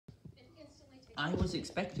I was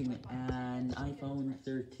expecting an iPhone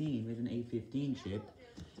 13 with an A15 chip,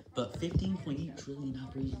 but 15.8 trillion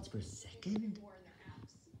operations per second?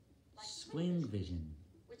 Swing vision,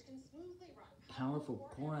 powerful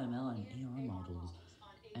Core ML and AR models,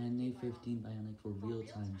 and A15 Bionic for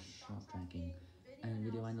real-time shot tracking, and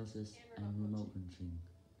video analysis and remote controlling.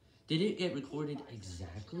 Did it get recorded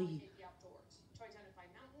exactly?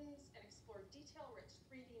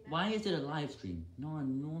 Why is it a live stream, not a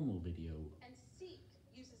normal video?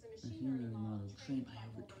 A human model trained by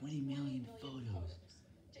over 20 million photos.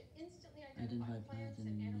 Identify plants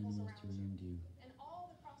and animals to remind you.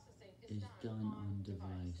 Is done on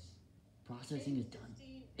device. Processing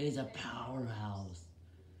is a powerhouse.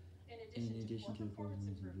 In addition to performance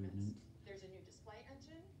improvements,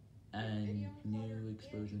 and new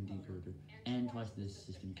exposure decoder, and twice this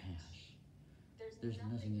system cache. There's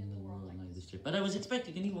nothing in the world like this chip, but I was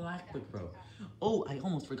expecting a new MacBook Pro. Oh, I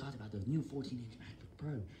almost forgot about the new 14-inch MacBook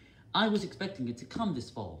Pro. I was expecting it to come this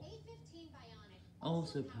fall.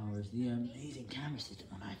 Also powers the amazing camera system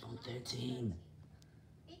on iPhone 13.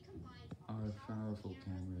 Our powerful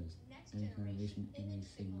cameras, incarnation image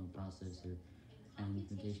signal processor, and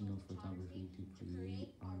computational photography to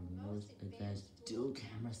create our most advanced dual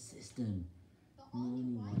camera system.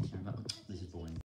 Only one camera. This is boring.